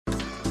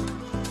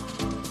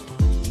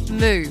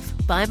Move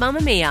by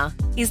Mamamia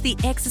is the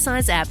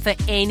exercise app for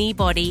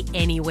anybody,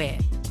 anywhere.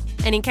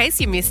 And in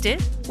case you missed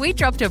it, we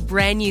dropped a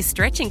brand new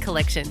stretching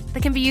collection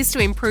that can be used to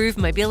improve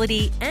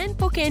mobility and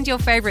bookend your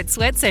favourite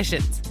sweat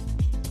sessions.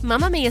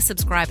 Mamamia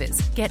subscribers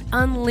get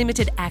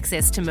unlimited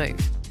access to Move,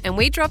 and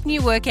we drop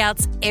new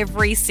workouts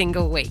every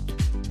single week.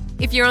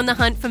 If you're on the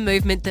hunt for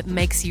movement that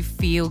makes you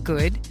feel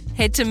good,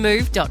 head to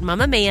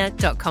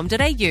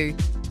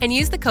move.mamamia.com.au and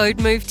use the code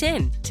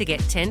MOVE10 to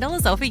get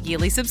 $10 off a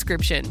yearly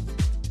subscription.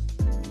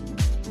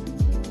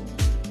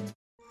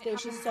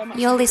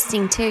 You're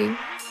listening to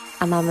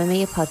a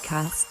Mamamia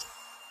podcast.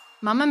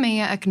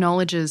 Mamamia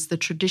acknowledges the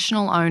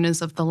traditional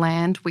owners of the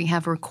land we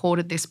have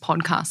recorded this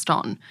podcast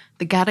on,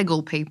 the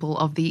Gadigal people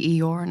of the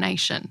Eora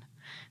Nation.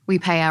 We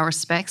pay our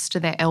respects to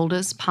their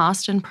elders,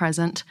 past and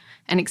present,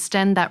 and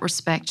extend that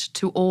respect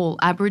to all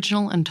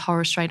Aboriginal and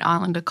Torres Strait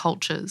Islander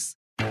cultures.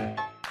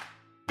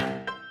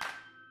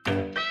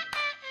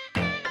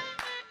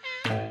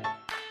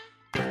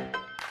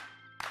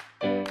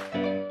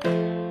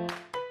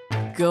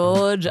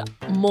 Good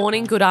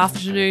morning, good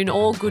afternoon,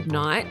 or good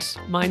night.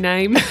 My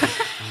name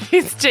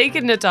is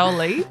Tegan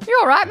Natoli. You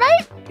all right,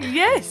 mate?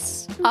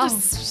 Yes. I'm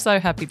just so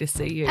happy to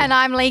see you. And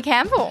I'm Lee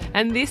Campbell.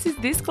 And this is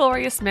This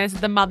Glorious Mess,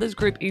 the mother's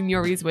group in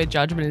your ears where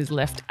judgment is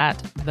left at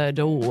the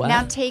door.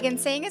 Now, Tegan,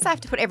 seeing as I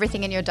have to put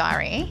everything in your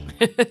diary,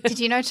 did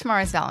you know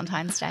tomorrow's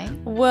Valentine's Day?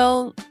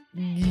 Well,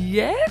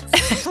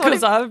 yes,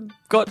 because I've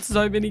got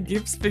so many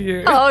gifts for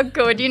you. Oh,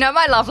 good. You know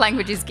my love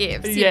language is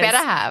gifts. You Yes, better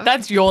have.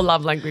 That's your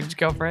love language,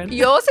 girlfriend.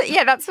 Yours,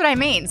 yeah, that's what I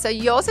mean. So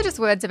yours are just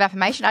words of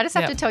affirmation. I just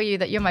have Yep. to tell you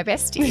that you're my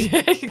bestie.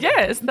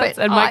 Yes, But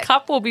and my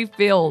cup will be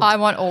filled. I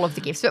want all of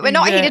the gifts. But we're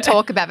not here to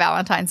talk about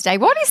Valentine's Day.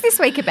 What is this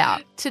week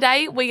about?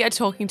 Today, we are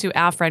talking to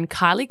our friend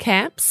Kylie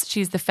Camps.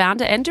 She's the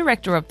founder and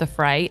director of The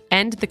Fray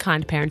and the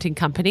Kind Parenting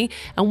Company,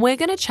 and we're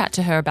going to chat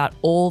to her about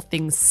all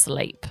things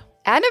sleep.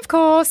 And of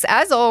course,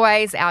 as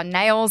always, our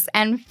nails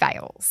and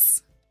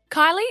fails.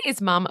 Kylie is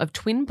mum of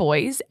twin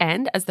boys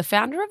and, as the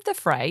founder of The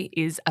Fray,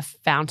 is a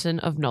fountain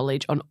of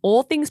knowledge on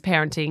all things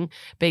parenting,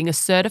 being a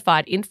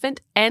certified infant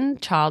and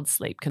child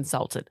sleep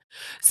consultant.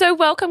 So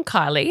welcome,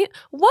 Kylie.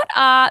 What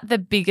are the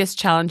biggest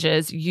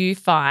challenges you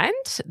find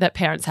that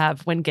parents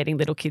have when getting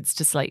little kids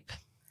to sleep?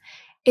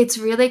 It's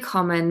really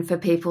common for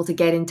people to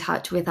get in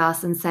touch with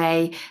us and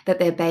say that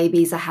their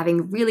babies are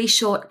having really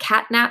short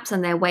cat naps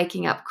and they're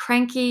waking up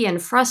cranky and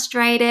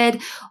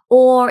frustrated,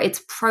 or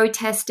it's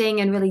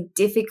protesting and really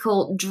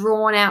difficult,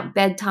 drawn out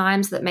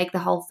bedtimes that make the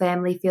whole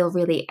family feel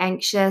really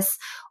anxious,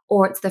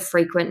 or it's the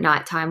frequent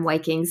nighttime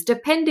wakings,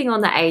 depending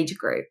on the age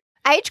group.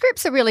 Age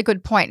group's a really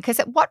good point, because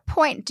at what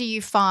point do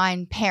you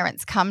find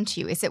parents come to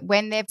you? Is it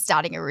when they're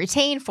starting a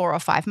routine, 4 or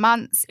 5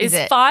 months? Is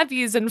it 5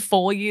 years and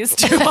 4 years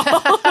too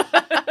old?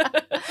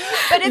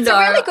 But it's a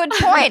really good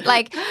point.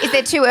 Like, is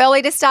there too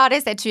early to start?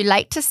 Is there too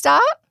late to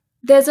start?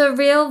 There's a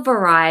real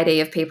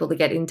variety of people to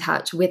get in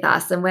touch with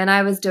us. And when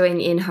I was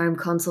doing in-home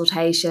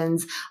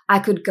consultations, I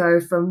could go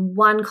from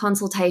one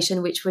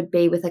consultation, which would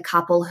be with a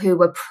couple who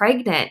were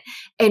pregnant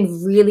and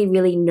really,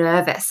 really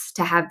nervous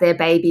to have their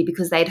baby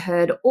because they'd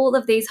heard all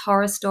of these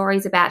horror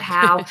stories about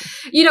how,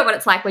 you know what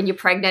it's like when you're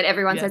pregnant,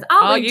 everyone says,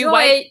 oh, enjoy. You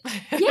wait.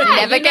 Yeah,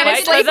 Never you gonna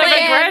never sleep There's a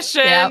again.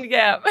 regression. Yep.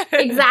 Yeah.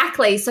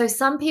 Exactly. So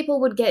some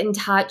people would get in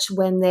touch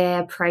when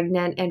they're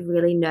pregnant and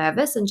really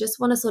nervous and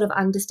just want to sort of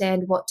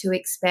understand what to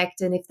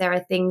expect and if there are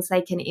things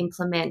they can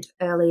implement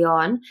early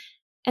on.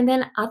 And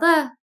then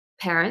other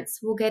parents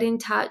will get in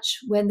touch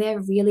when they're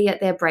really at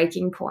their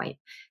breaking point.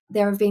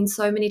 There have been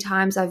so many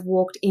times I've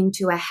walked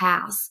into a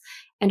house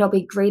and I'll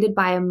be greeted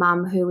by a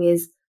mum who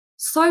is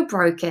so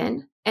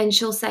broken, and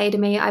she'll say to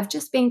me, I've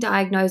just been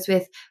diagnosed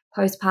with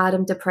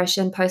postpartum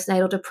depression,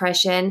 postnatal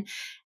depression,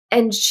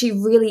 and she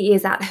really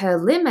is at her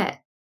limit.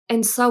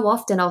 And so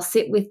often I'll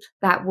sit with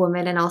that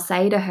woman and I'll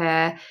say to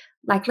her,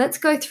 like, let's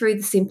go through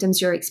the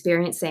symptoms you're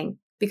experiencing,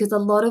 because a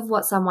lot of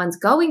what someone's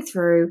going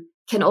through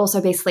can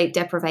also be sleep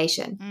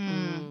deprivation.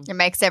 It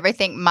makes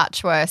everything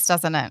much worse,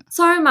 doesn't it?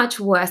 So much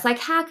worse. Like,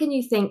 how can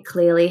you think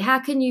clearly? How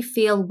can you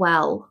feel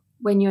well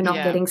when you're not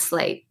getting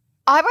sleep?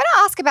 I want to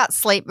ask about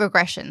sleep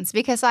regressions,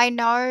 because I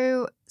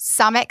know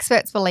some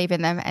experts believe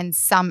in them and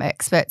some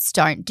experts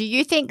don't. Do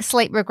you think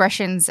sleep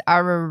regressions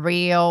are a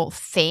real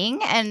thing?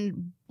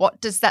 And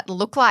what does that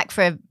look like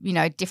for,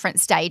 different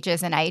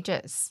stages and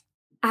ages?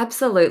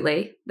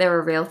 Absolutely. They're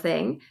a real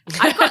thing.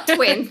 I've got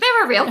twins.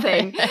 They're a real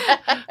thing.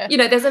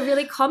 There's a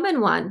really common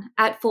one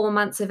at 4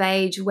 months of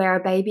age where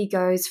a baby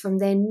goes from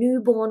their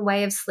newborn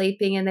way of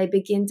sleeping and they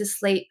begin to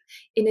sleep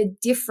in a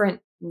different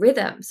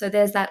rhythm. So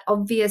there's that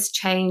obvious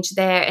change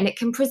there, and it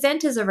can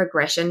present as a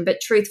regression, but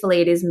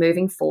truthfully, it is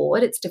moving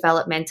forward. It's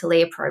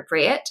developmentally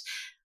appropriate.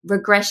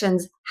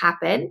 Regressions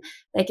happen.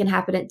 They can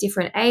happen at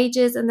different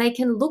ages, and they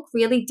can look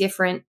really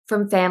different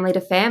from family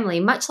to family,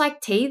 much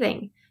like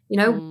teething.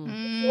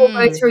 We'll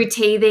go through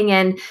teething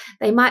and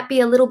they might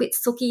be a little bit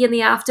sooky in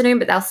the afternoon,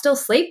 but they'll still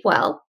sleep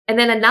well. And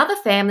then another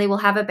family will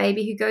have a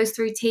baby who goes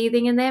through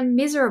teething and they're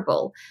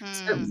miserable.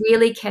 So it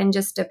really can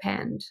just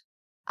depend.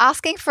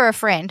 Asking for a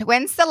friend,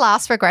 when's the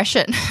last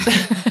regression?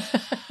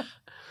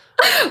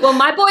 Well,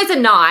 my boys are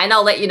 9,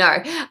 I'll let you know.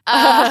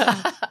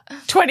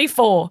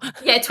 24.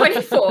 Yeah,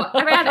 24,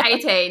 around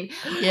 18.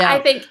 Yeah. I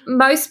think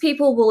most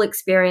people will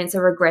experience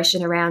a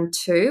regression around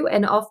 2,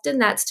 and often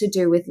that's to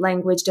do with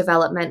language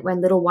development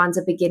when little ones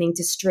are beginning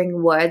to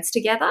string words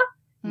together.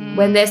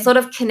 When they're sort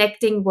of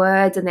connecting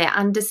words and they're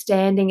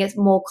understanding it's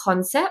more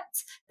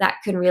concepts, that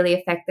can really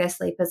affect their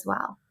sleep as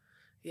well.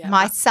 Yeah.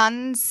 My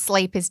son's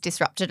sleep is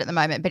disrupted at the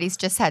moment, but he's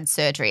just had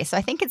surgery. So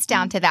I think it's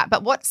down to that.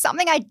 But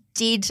something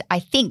I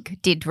think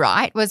did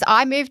right was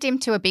I moved him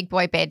to a big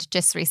boy bed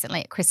just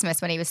recently at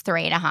Christmas when he was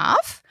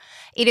 3.5.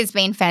 It has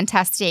been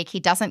fantastic.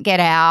 He doesn't get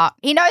out.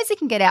 He knows he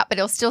can get out, but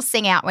he'll still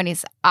sing out when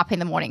he's up in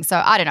the morning.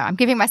 So I don't know. I'm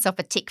giving myself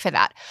a tick for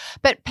that.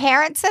 But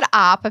parents that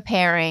are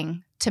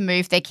preparing to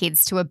move their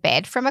kids to a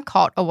bed from a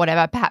cot or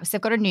whatever, perhaps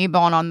they've got a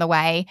newborn on the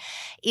way.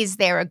 Is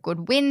there a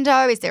good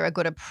window? Is there a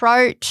good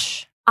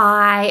approach?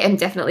 I am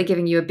definitely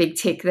giving you a big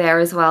tick there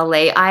as well,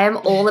 Lee. I am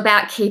all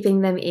about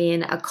keeping them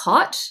in a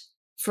cot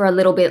for a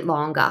little bit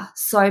longer.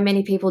 So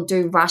many people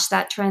do rush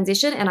that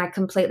transition, and I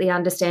completely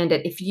understand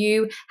it. If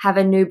you have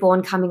a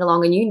newborn coming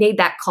along and you need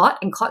that cot,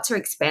 and cots are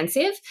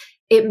expensive,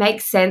 it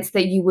makes sense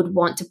that you would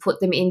want to put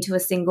them into a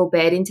single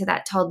bed, into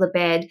that toddler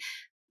bed.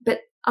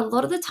 But a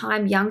lot of the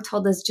time, young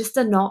toddlers just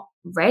are not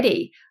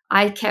ready.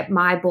 I kept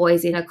my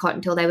boys in a cot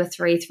until they were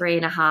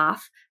 3.5.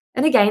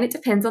 And again, it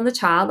depends on the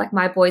child. Like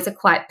my boys are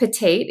quite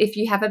petite. If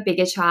you have a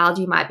bigger child,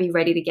 you might be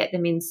ready to get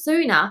them in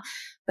sooner.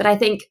 But I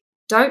think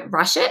don't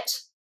rush it,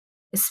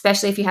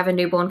 especially if you have a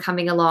newborn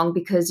coming along,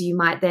 because you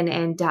might then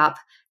end up,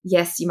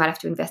 yes, you might have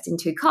to invest in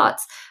 2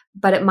 cots,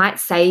 but it might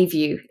save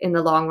you in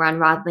the long run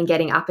rather than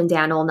getting up and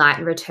down all night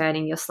and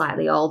returning your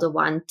slightly older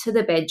one to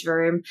the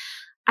bedroom.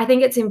 I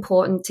think it's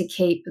important to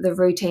keep the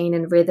routine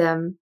and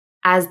rhythm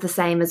as the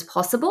same as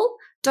possible.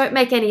 Don't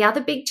make any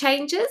other big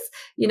changes.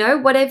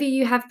 Whatever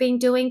you have been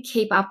doing,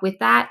 keep up with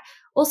that.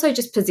 Also,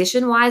 just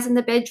position-wise in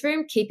the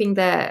bedroom, keeping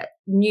the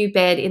new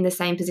bed in the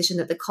same position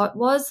that the cot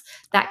was.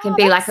 That can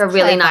be like a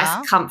really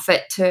nice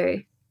comfort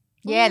too.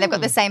 Yeah, they've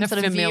got the same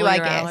sort of view, I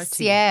guess.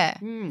 Yeah.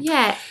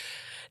 Yeah.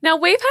 Now,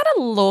 we've had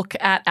a look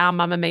at our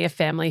Mamamia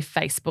Family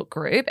Facebook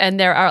group, and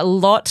there are a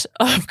lot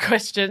of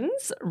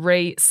questions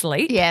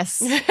re-sleep.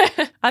 Yes.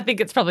 I think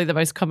it's probably the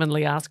most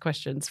commonly asked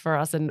questions for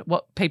us and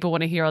what people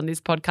want to hear on this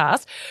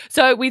podcast.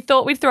 So we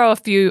thought we'd throw a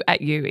few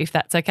at you, if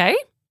that's okay.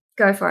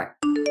 Go for it.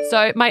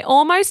 So my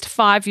almost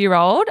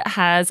 5-year-old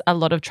has a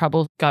lot of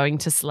trouble going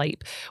to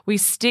sleep. We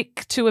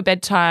stick to a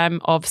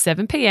bedtime of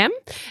 7 p.m.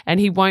 and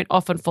he won't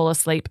often fall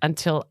asleep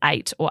until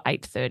 8 or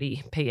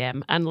 8:30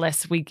 p.m.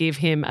 unless we give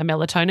him a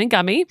melatonin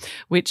gummy,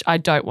 which I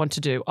don't want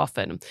to do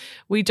often.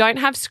 We don't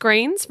have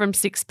screens from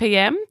 6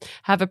 p.m.,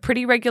 have a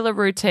pretty regular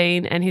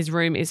routine, and his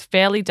room is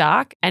fairly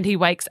dark, and he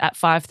wakes at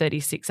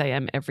 5:36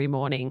 a.m. every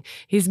morning.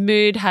 His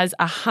mood has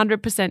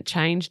 100%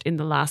 changed in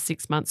the last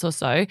 6 months or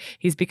so.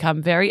 He's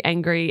become very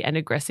angry and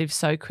aggressive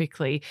so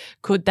quickly.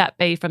 Could that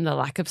be from the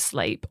lack of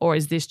sleep, or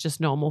is this just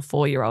normal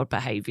 4-year-old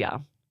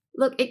behaviour?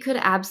 Look, it could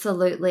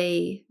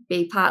absolutely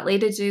be partly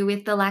to do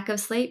with the lack of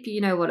sleep.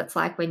 You know what it's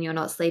like when you're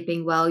not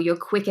sleeping well. You're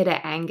quicker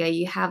to anger.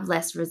 You have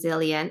less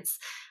resilience.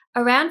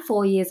 Around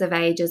 4 years of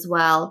age as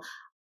well,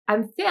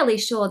 I'm fairly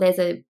sure there's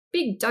a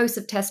big dose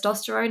of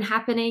testosterone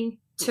happening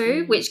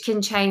too, which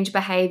can change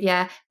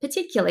behaviour,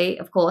 particularly,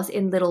 of course,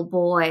 in little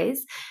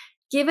boys.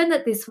 Given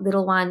that this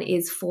little one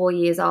is 4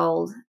 years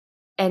old,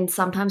 and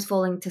sometimes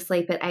falling to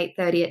sleep at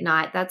 8:30 at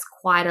night, that's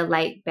quite a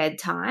late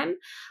bedtime.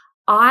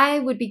 I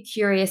would be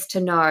curious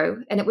to know,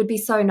 and it would be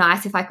so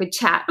nice if I could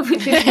chat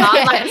with his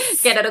mum, like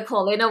get her to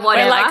call in or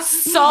whatever. We're like,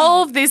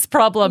 solve this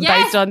problem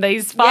based on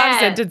these 5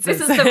 sentences.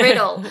 This is the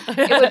riddle.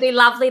 It would be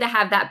lovely to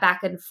have that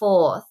back and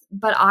forth.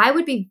 But I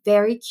would be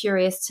very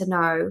curious to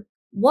know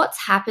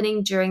what's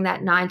happening during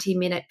that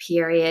 90-minute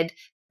period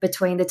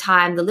between the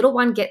time the little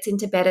one gets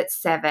into bed at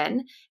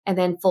 7 and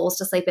then falls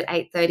to sleep at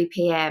 8:30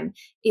 p.m.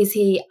 Is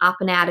he up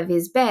and out of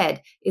his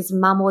bed? Is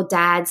mum or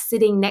dad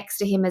sitting next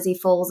to him as he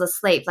falls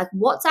asleep? Like,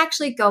 what's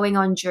actually going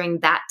on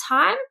during that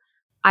time?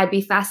 I'd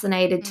be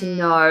fascinated to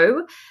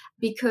know,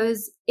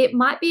 because it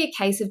might be a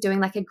case of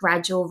doing like a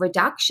gradual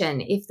reduction.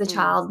 If the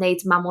child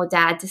needs mum or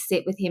dad to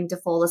sit with him to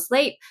fall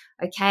asleep,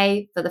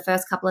 okay, for the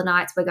first couple of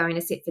nights, we're going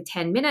to sit for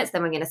 10 minutes,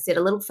 then we're going to sit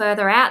a little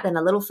further out, then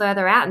a little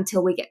further out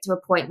until we get to a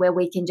point where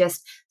we can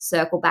just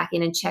circle back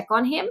in and check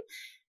on him.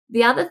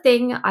 The other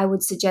thing I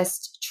would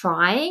suggest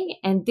trying,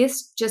 and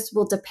this just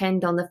will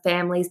depend on the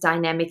family's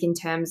dynamic in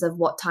terms of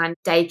what time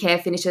daycare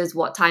finishes,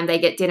 what time they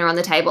get dinner on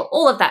the table,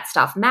 all of that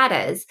stuff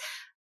matters,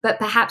 but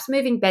perhaps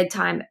moving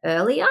bedtime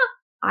earlier.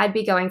 I'd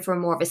be going for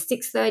more of a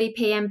 6:30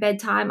 p.m.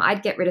 bedtime.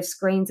 I'd get rid of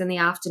screens in the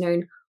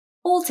afternoon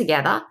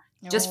altogether,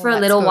 just for a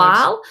little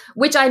while,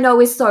 which I know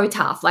is so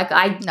tough. Like,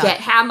 I get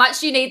how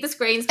much you need the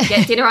screens to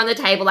get dinner on the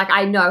table. Like,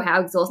 I know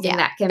how exhausting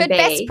that can be. But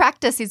best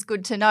practice is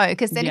good to know,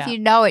 because then if you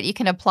know it, you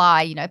can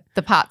apply,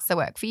 the parts that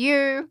work for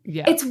you.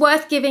 Yeah. It's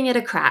worth giving it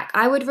a crack.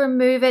 I would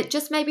remove it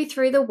just maybe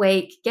through the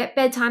week, get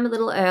bedtime a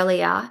little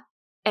earlier.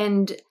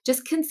 and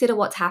just consider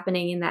what's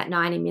happening in that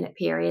 90-minute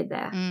period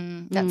there.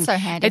 That's so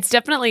handy. It's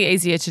definitely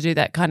easier to do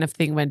that kind of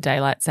thing when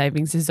daylight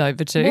savings is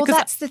over too. Well,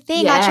 that's the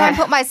thing. I try and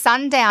put my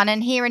son down,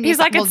 and here in New he's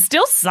like, it's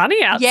still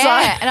sunny outside.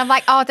 Yeah, and I'm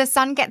like, oh, the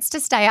sun gets to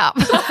stay up.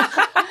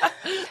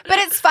 But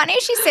it's funny,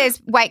 she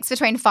says wakes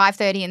between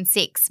 5:30 and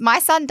 6. My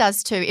son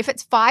does too. If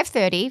it's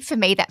 5:30, for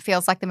me, that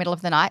feels like the middle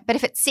of the night. But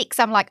if it's 6,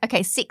 I'm like,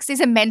 okay, 6 is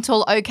a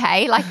mental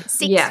okay. Like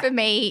 6 for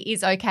me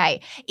is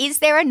okay. Is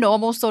there a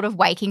normal sort of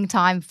waking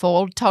time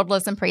for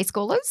toddlers and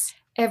preschoolers?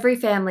 Every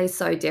family is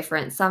so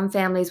different. Some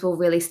families will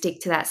really stick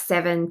to that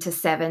 7 to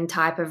 7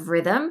 type of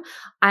rhythm.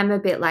 I'm a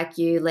bit like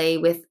you, Lee,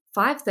 with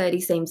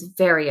 5:30 seems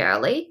very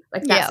early.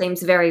 Like that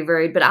seems very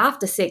rude, but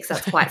after 6,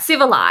 that's quite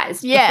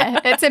civilized. Yeah,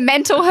 it's a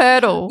mental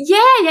hurdle.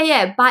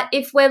 Yeah. But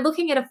if we're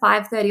looking at a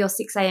 5:30 or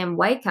 6 a.m.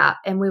 wake up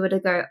and we were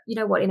to go, you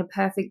know what, in a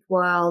perfect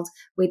world,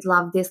 we'd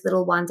love this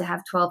little one to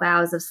have 12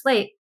 hours of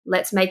sleep.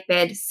 Let's make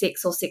bed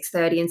 6 or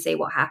 6:30 and see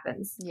what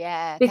happens.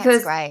 Yeah,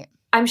 because that's great.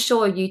 I'm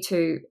sure you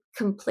two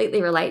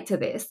completely relate to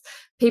this.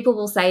 People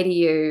will say to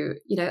you,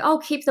 oh,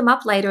 keep them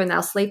up later and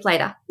they'll sleep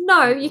later.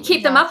 No, you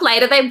keep them up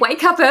later, they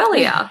wake up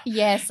earlier.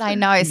 Yes, I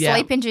know.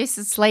 Sleep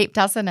induces sleep,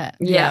 doesn't it?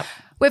 Yeah.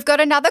 We've got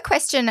another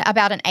question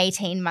about an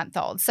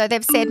 18-month-old. So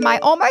they've said, my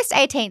almost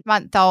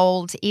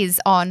 18-month-old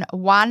is on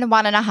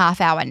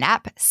 1.5 hour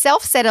nap,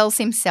 self-settles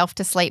himself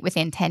to sleep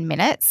within 10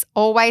 minutes,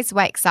 always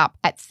wakes up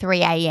at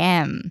 3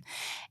 a.m.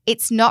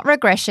 It's not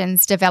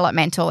regressions,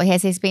 developmental.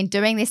 He's been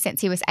doing this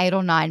since he was 8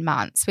 or 9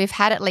 months. We've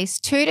had at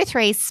least 2 to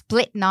 3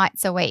 split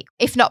nights a week,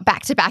 if not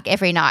back-to-back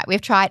every night.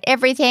 We've tried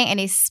everything and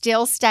he's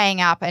still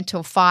staying up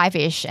until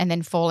 5-ish and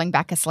then falling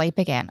back asleep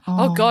again.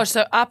 Oh gosh,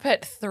 so up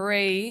at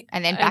 3.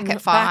 And then back at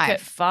 5. Back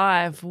at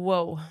 5,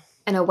 whoa.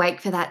 And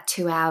awake for that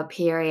 2-hour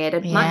period.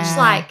 And much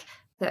like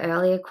the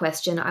earlier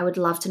question, I would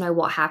love to know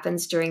what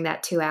happens during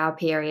that 2-hour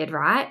period,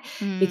 right?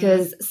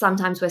 Because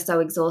sometimes we're so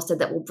exhausted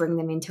that we'll bring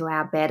them into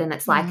our bed and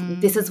it's like,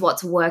 this is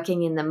what's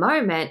working in the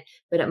moment,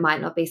 but it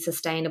might not be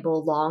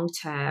sustainable long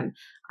term.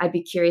 I'd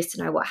be curious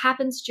to know what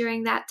happens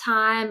during that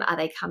time. Are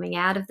they coming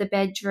out of the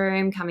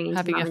bedroom, coming into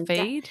having a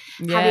feed?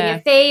 Having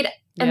a feed.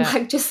 And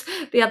like just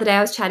the other day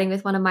I was chatting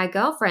with one of my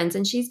girlfriends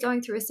and she's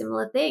going through a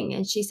similar thing.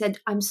 And she said,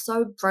 I'm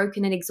so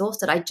broken and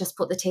exhausted. I just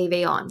put the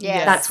TV on.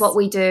 Yes. That's what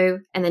we do.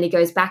 And then he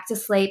goes back to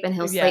sleep and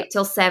he'll sleep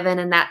till 7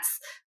 and that's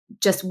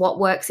just what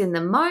works in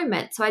the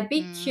moment. So I'd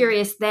be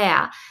curious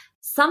there.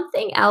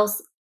 Something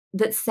else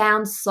that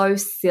sounds so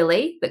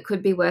silly but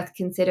could be worth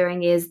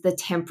considering is the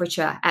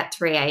temperature at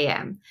 3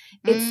 a.m.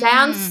 It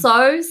sounds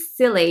so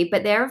silly,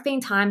 but there have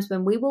been times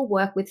when we will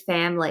work with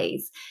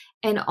families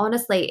and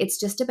honestly, it's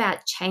just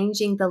about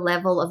changing the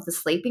level of the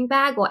sleeping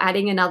bag or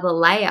adding another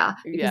layer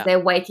because they're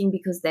waking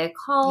because they're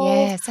cold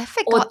yes, I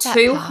forgot or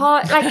too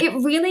hot. Like it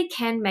really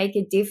can make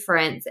a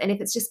difference. And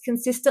if it's just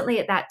consistently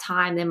at that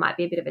time, there might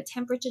be a bit of a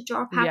temperature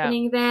drop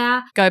happening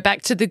there. Go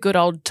back to the good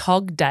old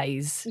TOG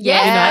days.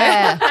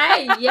 Yeah.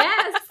 Hey,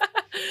 yes.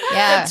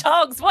 Yeah. The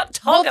togs. What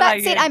tog are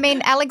that's they? it. I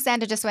mean,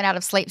 Alexander just went out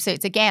of sleep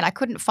suits again. I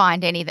couldn't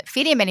find any that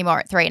fit him anymore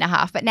at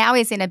 3.5, but now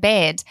he's in a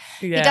bed.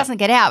 Yeah. He doesn't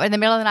get out. But in the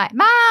middle of the night,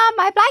 Mom,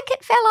 my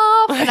blanket fell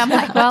off. And I'm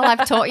like, well,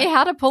 I've taught you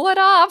how to pull it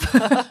up.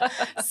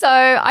 So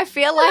I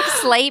feel like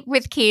sleep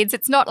with kids,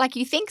 it's not like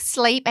you think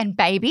sleep and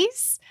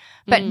babies,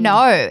 but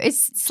no,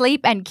 it's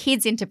sleep and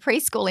kids into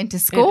preschool, into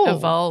school. It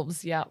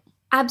evolves, yeah.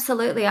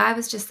 Absolutely. I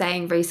was just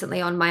saying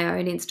recently on my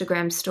own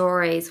Instagram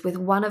stories with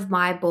one of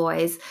my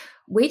boys,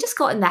 we just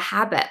got in the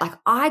habit, like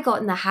I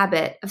got in the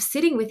habit of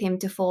sitting with him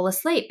to fall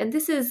asleep. And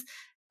this is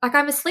like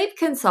I'm a sleep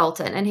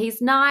consultant and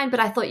he's 9, but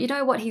I thought, you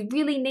know what, he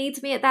really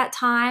needs me at that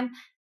time.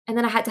 And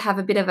then I had to have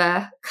a bit of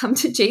a come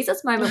to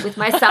Jesus moment with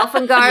myself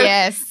and go,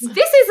 yes,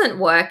 this isn't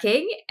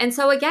working. And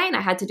so again,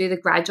 I had to do the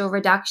gradual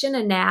reduction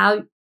and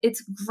now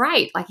it's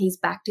great. Like he's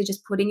back to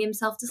just putting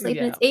himself to sleep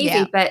and it's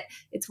easy, but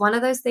it's one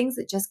of those things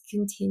that just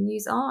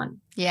continues on.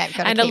 Yeah.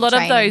 And a lot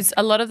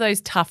of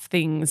those tough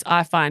things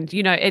I find,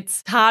 you know,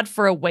 it's hard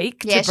for a week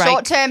to break.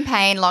 Short-term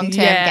pain,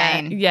 long-term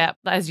gain. Yeah.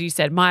 As you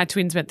said, my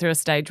twins went through a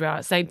stage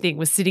where same thing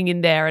was sitting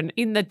in there and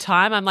in the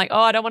time I'm like,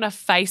 oh, I don't want to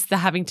face the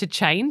having to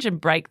change and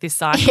break this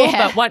cycle.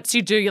 Yeah. But once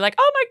you do, you're like,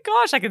 oh my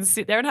gosh, I can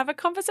sit there and have a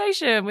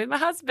conversation with my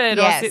husband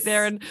or sit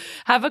there and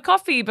have a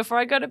coffee before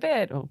I go to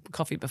bed or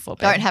coffee before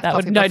bed. Don't have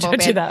coffee before bed. Don't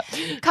do that.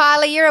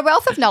 Kylie, you're a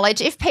wealth of knowledge.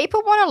 If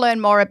people want to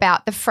learn more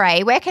about The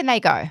Fray, where can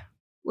they go?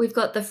 We've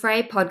got the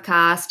Fray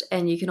podcast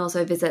and you can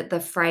also visit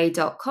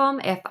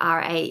thefray.com,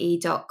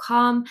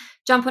 FRAE.com.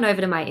 Jump on over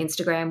to my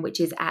Instagram,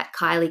 which is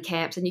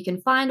 @KylieCamps, and you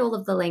can find all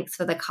of the links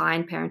for the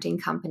Kind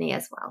Parenting Company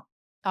as well.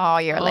 Oh,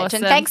 you're a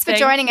legend. Awesome. Thanks for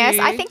joining us.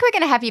 I think we're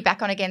going to have you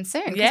back on again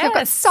soon because we've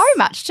got so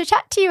much to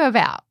chat to you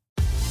about.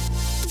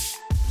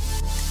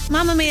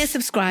 Mamamia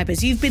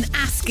subscribers, you've been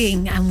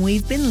asking and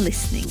we've been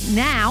listening.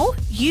 Now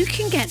you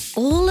can get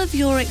all of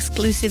your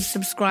exclusive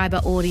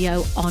subscriber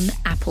audio on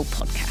Apple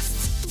Podcasts.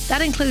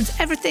 That includes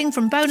everything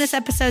from bonus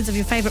episodes of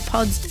your favourite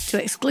pods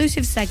to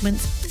exclusive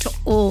segments to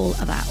all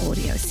of our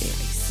audio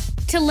series.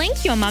 To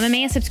link your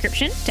Mamamia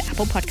subscription to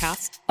Apple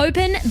Podcasts,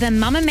 open the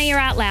Mamamia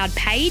Out Loud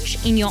page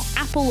in your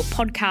Apple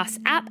Podcasts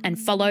app and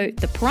follow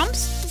the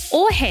prompts,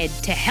 or head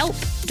to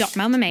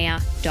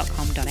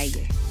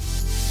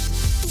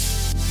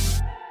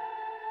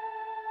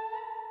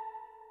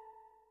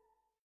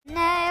help.mamamia.com.au.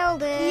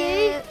 Nailed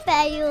it. You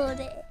failed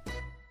it.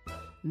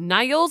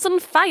 Nails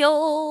and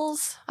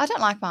fails. I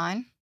don't like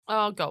mine.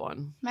 Oh, go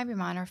on. Maybe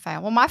mine are a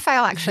fail. Well, my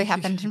fail actually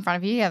happened in front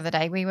of you the other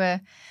day. We were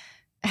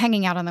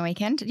hanging out on the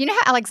weekend. You know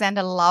how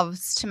Alexander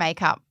loves to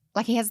make up?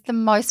 Like, he has the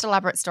most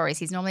elaborate stories.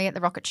 He's normally at the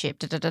rocket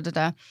ship,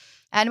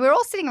 and we're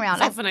all sitting around.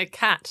 It's often a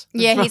cat.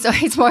 Yeah,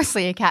 he's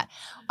mostly a cat.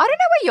 I don't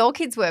know where your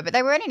kids were, but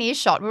they were in an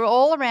earshot. We were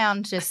all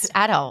around just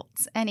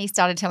adults, and he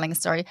started telling a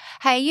story.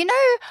 Hey, you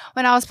know,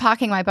 when I was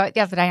parking my boat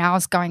the other day, I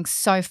was going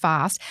so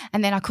fast,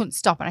 and then I couldn't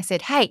stop, and I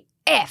said, hey,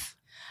 F.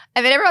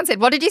 And then everyone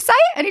said, what did you say?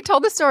 And he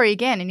told the story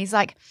again, and he's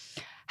like,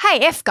 hey,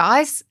 F,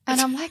 guys.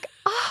 And I'm like,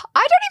 oh,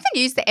 I don't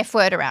even use the F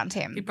word around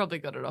him. He probably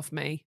got it off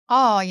me.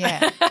 Oh, yeah.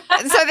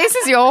 So this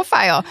is your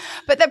fail.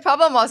 But the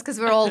problem was because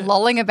we were all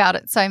lolling about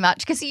it so much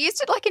because he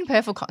used it like in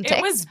perfect context.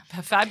 It was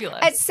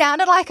fabulous. It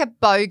sounded like a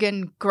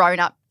bogan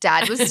grown-up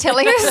dad was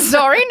telling a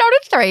story, not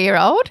a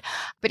 3-year-old.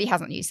 But he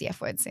hasn't used the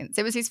F word since.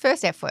 It was his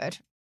first F word.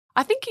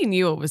 I think he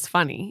knew it was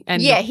funny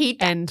and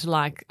and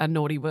like a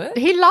naughty word.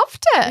 He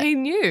loved it. He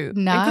knew.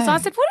 No. Because I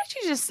said, what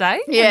did you just say?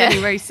 Yeah. And then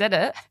he reset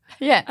it.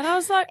 Yeah. And I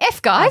was like,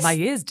 F, guys. My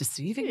ears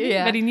deceiving me.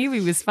 Yeah. But he knew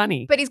he was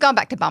funny. But he's gone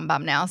back to bum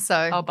now,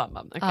 so. Oh, bum.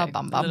 Okay. Oh,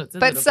 bum. It's a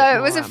But little so bit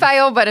it was more, a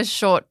fail, but a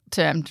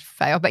short-term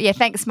fail. But yeah,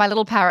 thanks. My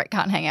little parrot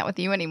can't hang out with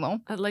you anymore.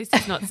 At least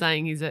he's not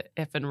saying he's a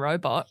effing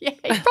robot. Yeah, he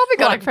probably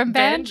got Like it from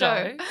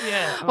Banjo.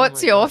 Yeah. Oh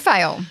What's my your God.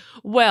 fail?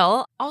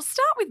 Well, I'll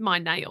start with my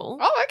nail.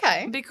 Oh,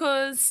 okay.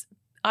 Because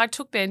I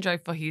took Banjo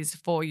for his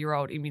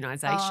 4-year-old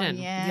immunisation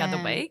the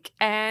other week,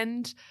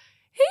 and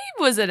he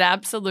was an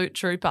absolute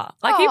trooper.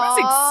 Like, he was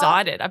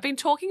excited. I've been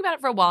talking about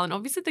it for a while, and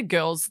obviously the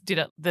girls did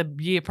it the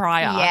year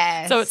prior.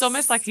 Yes. So it's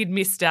almost like he'd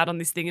missed out on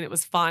this thing, and it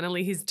was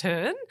finally his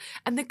turn.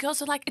 And the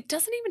girls are like, it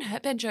doesn't even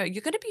hurt, Banjo.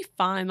 You're going to be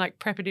fine, like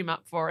prepping him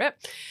up for it.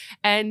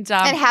 And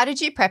how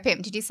did you prep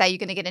him? Did you say you're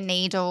going to get a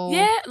needle?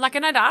 yeah, like,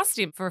 and I'd asked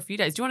him for a few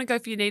days, do you want to go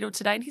for your needle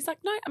today? And he's like,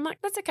 no. I'm like,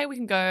 that's okay. We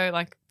can go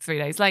like 3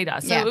 days later.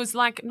 So Yeah. it was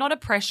like not a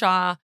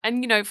pressure.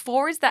 And,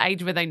 4 is the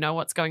age where they know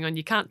what's going on.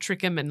 You can't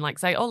trick them and like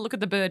say, oh, look at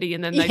the birdie.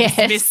 And then they Yes.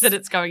 dismiss that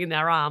it's going in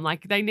their arm.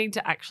 Like, they need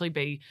to actually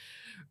be,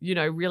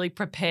 really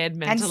prepared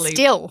mentally. And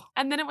still.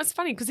 And then it was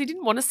funny because he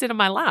didn't want to sit on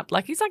my lap.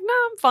 Like, he's like, no,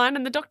 I'm fine.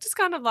 And the doctor's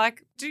kind of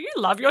like, do you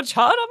love your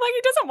child? I'm like,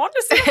 he doesn't want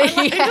to sit on my lap.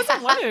 Yeah. He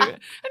doesn't want to. And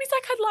he's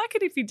like, I'd like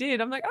it if he did.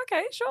 I'm like,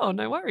 okay, sure,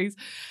 no worries.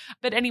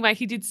 But anyway,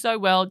 he did so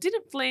well,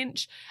 didn't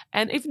flinch.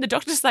 And even the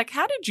doctor's like,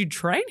 how did you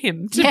train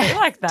him to be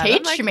like that? I'm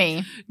Teach like,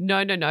 me.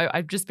 No.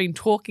 I've just been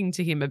talking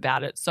to him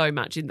about it so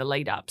much in the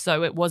lead up.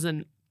 So it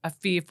wasn't a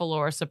fearful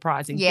or a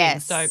surprising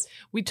Yes. thing. So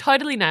we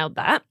totally nailed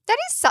that. That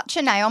is such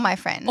a nail, my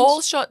friend.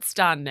 All shots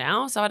done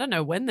now. So I don't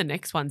know when the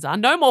next ones are.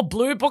 No more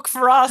Blue Book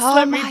for us, Oh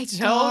let my me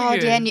tell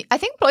God, you. yeah. I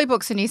think Blue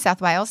Book's a New South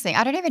Wales thing.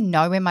 I don't even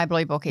know where my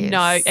Blue Book is.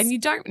 No, and you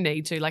don't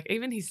need to. Like,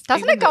 even his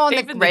Doesn't even it go on the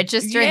even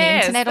register in the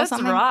Yes, internet or that's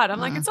something? right. I'm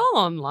like, Mm. it's all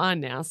online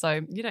now, so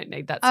you don't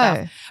need that Oh.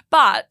 stuff.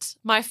 But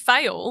my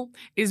fail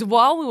is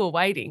while we were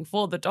waiting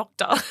for the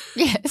doctor,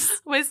 Yes.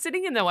 we're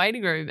sitting in the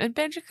waiting room, and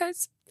Benja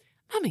goes,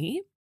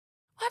 Mummy,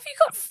 why have you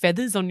got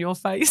feathers on your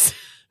face?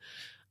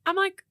 I'm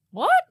like,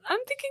 what? I'm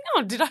thinking,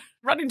 oh, did I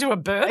run into a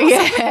bird or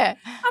something? Yeah.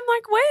 I'm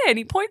like, where? And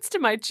he points to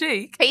my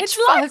cheek. Peach It's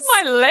like fuzz.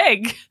 my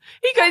leg.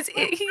 He goes,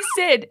 he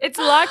said, it's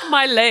like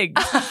my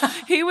legs.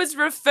 He was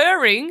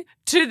referring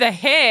to the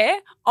hair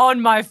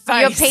on my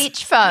face. Your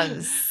peach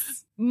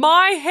fuzz.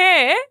 My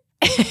hair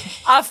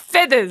are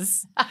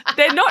feathers.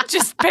 They're not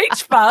just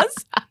peach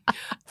fuzz.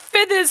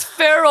 Feathers,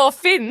 fur, or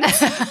fins.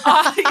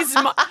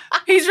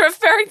 He's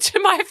referring to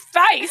my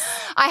face.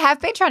 I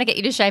have been trying to get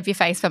you to shave your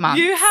face for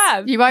months. You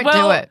have. You won't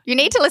Well, do it. You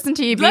need to listen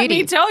to your Let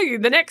beauty. me tell you,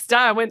 the next day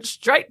I went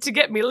straight to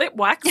get me lip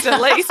waxed at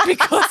least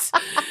because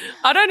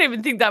I don't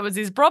even think that was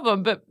his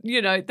problem. But,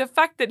 the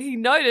fact that he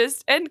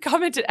noticed and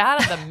commented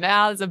out of the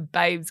mouths of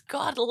babes,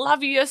 God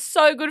love you, you're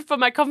so good for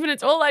my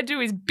confidence. All I do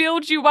is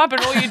build you up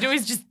and all you do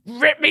is just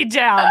rip me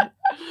down.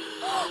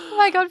 Oh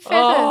my God,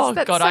 feathers. Oh,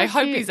 That's God, so I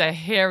hope cute. he's a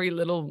hairy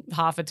little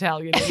half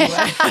Italian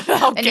anyway.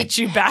 I'll And get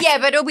you back. Yeah,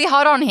 but it'll be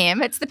hot on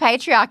him. It's the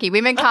patriarchy.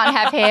 Women can't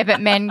have hair, but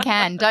men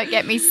can. Don't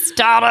get me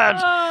started.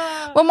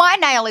 Well, my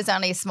nail is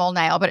only a small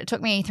nail, but it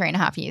took me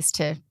 3.5 years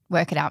to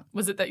work it out.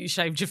 Was it that you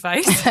shaved your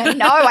face?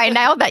 No, I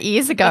nailed that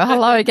years ago.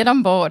 Hello, get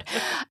on board.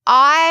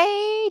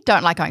 I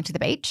don't like going to the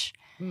beach.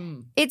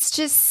 Mm. It's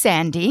just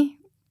sandy.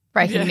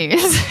 Breaking Yeah.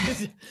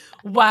 news.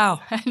 Wow.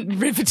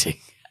 Riveting.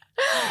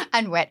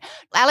 And wet.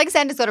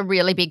 Alexander's got a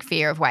really big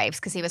fear of waves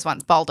because he was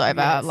once bowled over.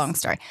 Yes. Long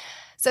story.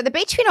 So the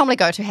beach we normally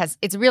go to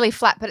it's really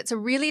flat, but it's a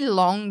really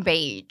long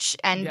beach.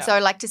 And Yeah. so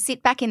like to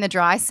sit back in the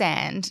dry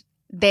sand,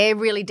 they're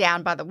really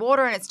down by the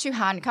water and it's too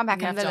hard to come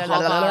back You and have to blah,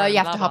 blah, blah, blah, you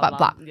have to hop up,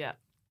 blah. Yeah.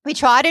 We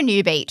tried a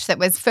new beach that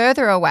was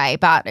further away,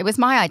 but it was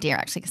my idea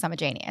actually because I'm a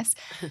genius.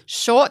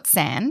 Short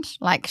sand,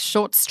 like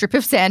short strip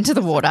of sand to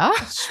the water.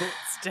 Shorts.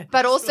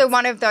 but also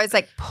one of those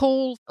like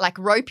pool, like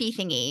ropey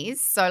thingies.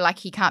 So like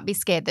he can't be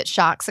scared that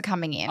sharks are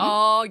coming in.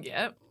 Oh,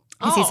 yeah.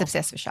 Because he's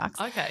obsessed with sharks.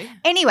 Okay.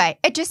 Anyway,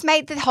 it just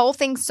made the whole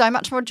thing so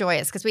much more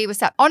joyous because we were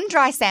sat on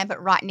dry sand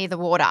but right near the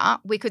water.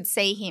 We could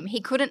see him.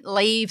 He couldn't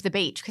leave the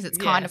beach because it's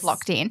kind of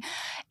locked in.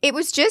 It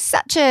was just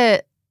such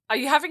a... Are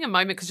you having a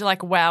moment because you're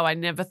like, wow, I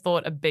never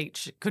thought a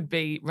beach could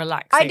be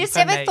relaxing I just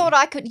never thought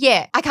I could,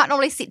 I can't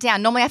normally sit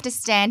down. Normally I have to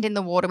stand in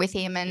the water with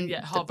him and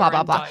blah,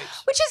 blah, blah,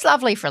 which is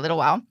lovely for a little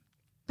while.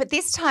 But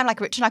this time,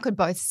 like Rich and I could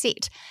both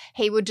sit.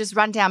 He would just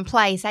run down,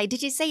 play, say,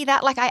 did you see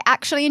that? Like I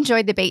actually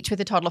enjoyed the beach with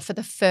a toddler for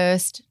the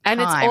first time.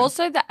 And it's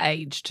also the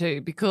age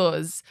too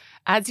because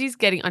as he's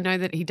getting – I know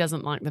that he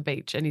doesn't like the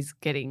beach and he's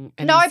getting –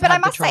 No, but I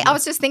must say, I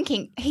was just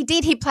thinking he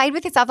did. He played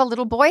with this other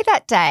little boy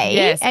that day.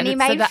 Yes, and he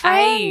made the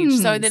friends.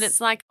 age. So then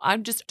it's like I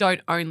just don't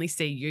only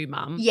see you,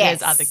 Mum. Yes.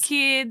 There's other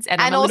kids and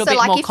I'm a little also bit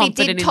like more if he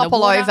confident did in the topple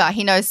water. over,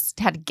 he knows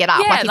how to get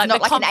up. Yeah, like he's not the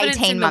like an confidence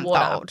in the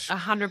 18-month-old.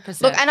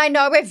 100%. Look, and I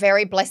know we're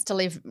very blessed to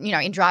live,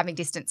 in driving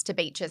distance to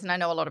beaches, and I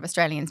know a lot of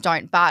Australians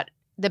don't, but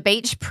the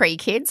beach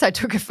pre-kids, I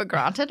took it for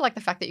granted, like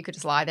the fact that you could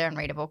just lie there and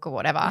read a book or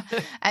whatever.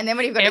 And then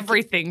when you've got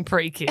everything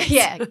pre-kids.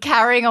 Yeah,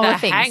 carrying all the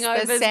things.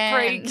 Hangovers the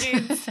sand.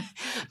 pre-kids.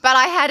 But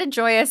I had a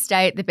joyous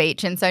day at the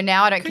beach, and so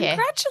now I don't care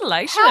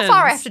Congratulations. how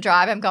far I have to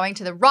drive. I'm going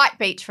to the right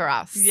beach for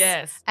us.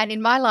 Yes. And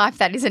in my life,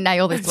 that is a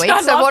nail this week.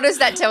 So what does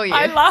that tell you?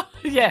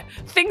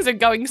 Things are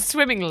going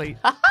swimmingly.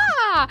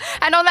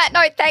 And on that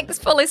note, thanks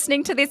for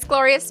listening to this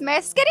glorious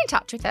mess. Get in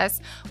touch with us.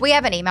 We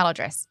have an email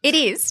address. It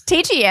is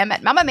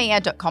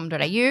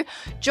tgm@mamamia.com.au.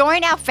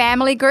 Join our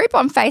family group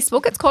on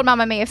Facebook. It's called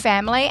Mamma Mia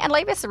Family, and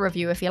leave us a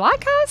review if you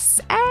like us.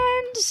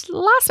 And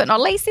last but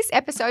not least, this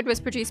episode was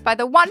produced by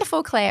the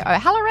wonderful Claire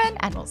O'Halloran,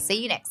 and we'll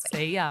see you next week.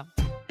 See ya.